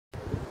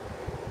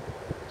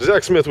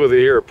Zach Smith with you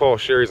here at Paul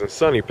Sherry's in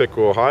sunny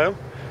Piqua, Ohio.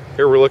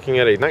 Here we're looking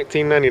at a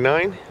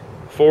 1999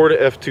 Ford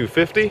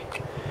F-250. You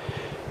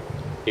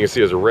can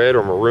see it's a red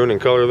or maroon in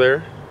color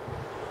there.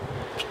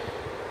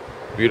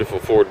 Beautiful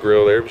Ford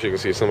grille there, but you can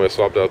see somebody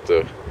swapped out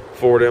the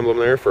Ford emblem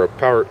there for a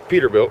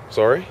Peterbilt,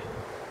 sorry.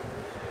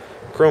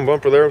 Chrome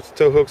bumper there with the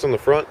tow hooks on the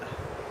front.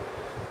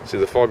 See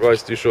the fog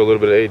lights do show a little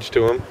bit of age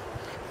to them.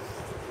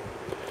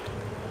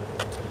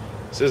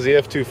 This is the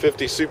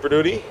F-250 Super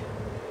Duty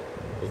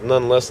with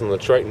none less than the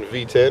Triton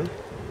V10.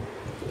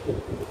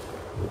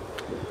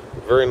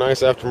 Very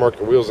nice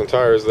aftermarket wheels and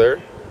tires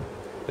there.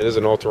 It is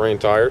an all-terrain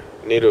tire.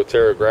 NATO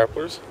Terra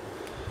grapplers.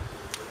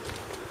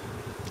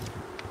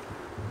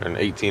 An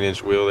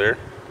 18-inch wheel there.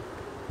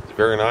 It's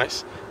very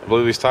nice. I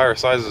believe these tire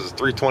sizes is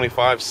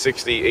 325,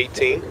 60,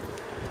 18.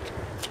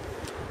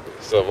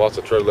 Still have lots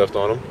of tread left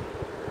on them.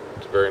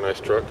 It's a very nice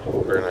truck,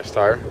 very nice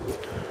tire.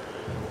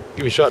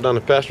 Give you a shot down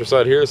the passenger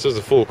side here. This is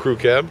a full crew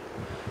cab.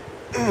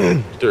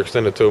 Their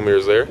extended tow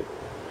mirrors there.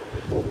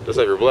 Does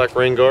have your black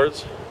rain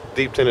guards,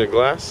 deep tinted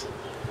glass.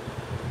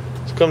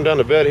 Let's come down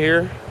the bed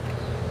here.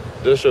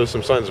 Does show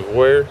some signs of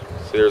wear.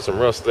 See, there's some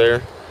rust there.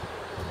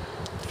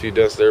 A few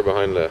dents there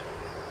behind the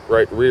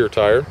right rear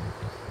tire.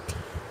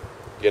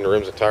 Again, the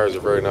rims and tires are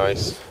very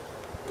nice.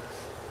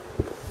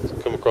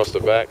 Let's come across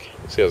the back.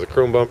 See, it has a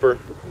chrome bumper.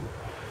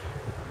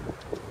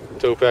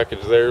 Tow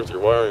package there with your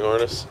wiring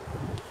harness.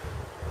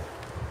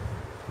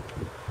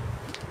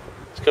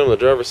 Let's come to the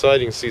driver's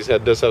side. You can see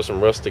it does have some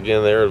rust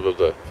again there above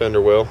the fender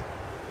well.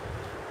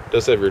 It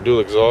does have your dual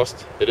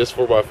exhaust. It is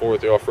 4x4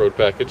 with the off-road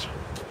package.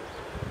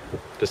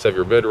 Does have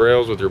your bed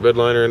rails with your bed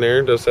liner in there.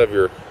 It does have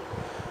your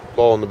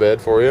ball in the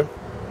bed for you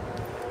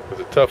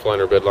with a tough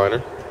liner bed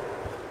liner.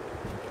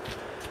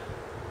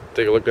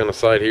 Take a look down the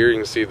side here. You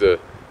can see the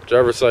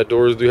driver's side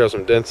doors do have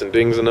some dents and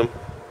dings in them.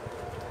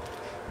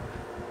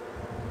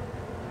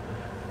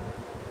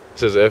 It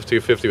says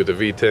F-250 with the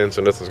V10,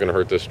 so nothing's going to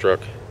hurt this truck.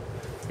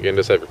 Again,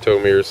 just have your tow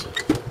mirrors.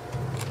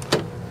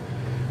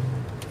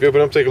 If you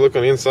open up, take a look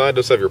on the inside.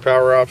 Just have your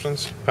power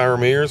options, power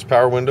mirrors,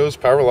 power windows,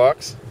 power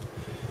locks.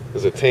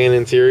 There's a tan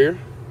interior.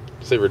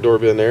 Just have your door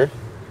bin there.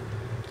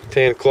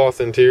 Tan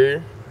cloth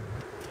interior.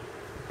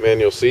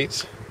 Manual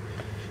seats.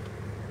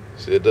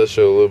 See, it does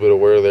show a little bit of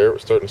wear there. We're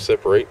starting to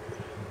separate.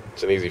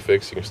 It's an easy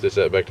fix. You can stitch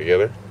that back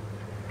together.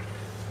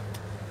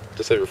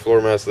 Just have your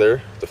floor mats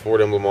there, the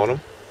Ford emblem on them.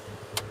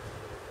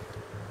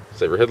 Just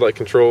have your headlight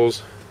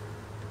controls,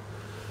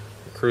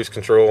 cruise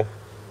control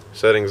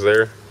settings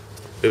there.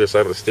 Either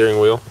side of the steering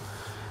wheel.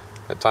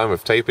 At time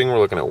of taping, we're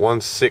looking at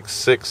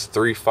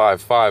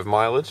 166,355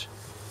 mileage.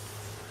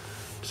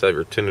 Just have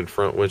your tinted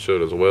front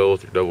windshield as well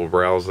with your double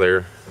brows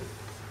there.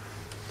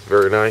 It's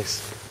very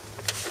nice.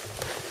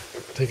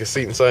 Take a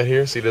seat inside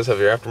here. See, it does have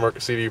your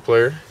aftermarket CD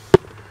player,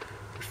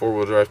 your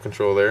four-wheel drive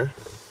control there,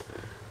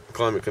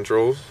 climate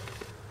controls,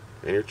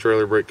 and your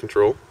trailer brake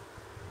control.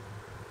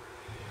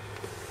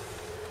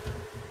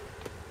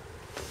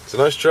 It's a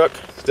nice truck.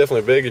 It's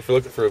definitely big if you're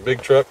looking for a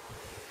big truck.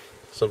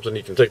 Something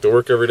you can take to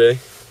work every day.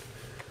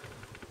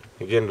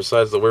 Again,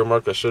 besides the wear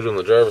mark I showed you on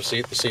the driver's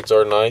seat, the seats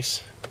are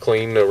nice,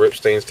 clean, no rips,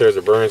 stains, tears,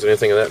 or burns,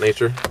 anything of that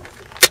nature.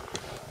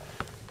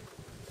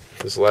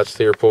 This latch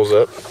here pulls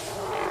up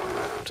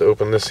to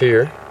open this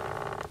here.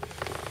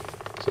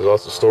 So there's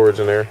lots of storage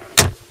in there.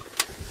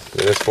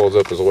 And this folds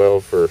up as well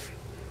for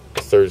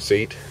the third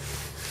seat.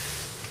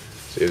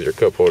 See, there's your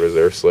cup holders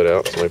there slid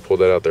out. Somebody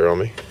pulled that out there on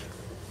me.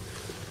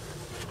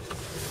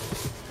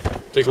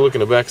 Take a look in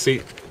the back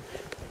seat.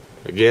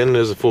 Again,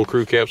 there's a full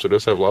crew cab, so it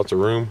does have lots of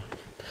room.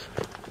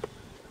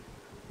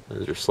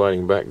 There's your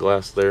sliding back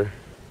glass there.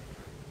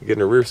 Again,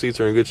 the rear seats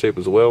are in good shape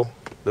as well.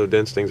 No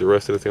dents, stings, or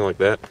rust, anything like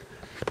that.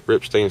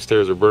 Rips, stains,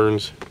 tears, or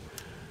burns.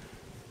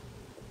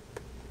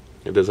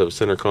 It does have a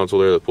center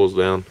console there that pulls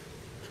down.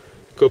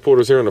 Cup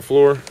holders here on the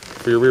floor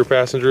for your rear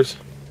passengers.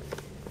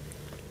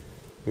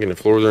 Again, the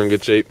floors are in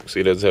good shape. See,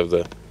 it does have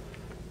the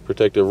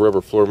protective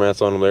rubber floor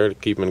mats on them there to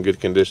keep them in good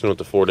condition with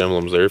the Ford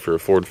emblems there if you're a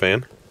Ford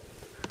fan.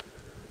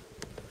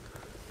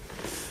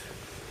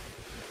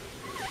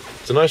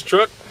 It's a nice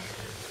truck.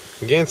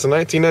 Again, it's a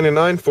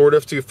 1999 Ford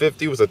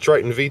F-250 with a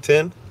Triton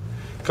V10.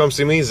 Come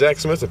see me, Zach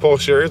Smith at Paul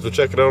Sherry's. We'll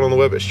check it out on the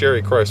web at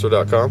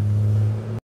sherrychrysler.com.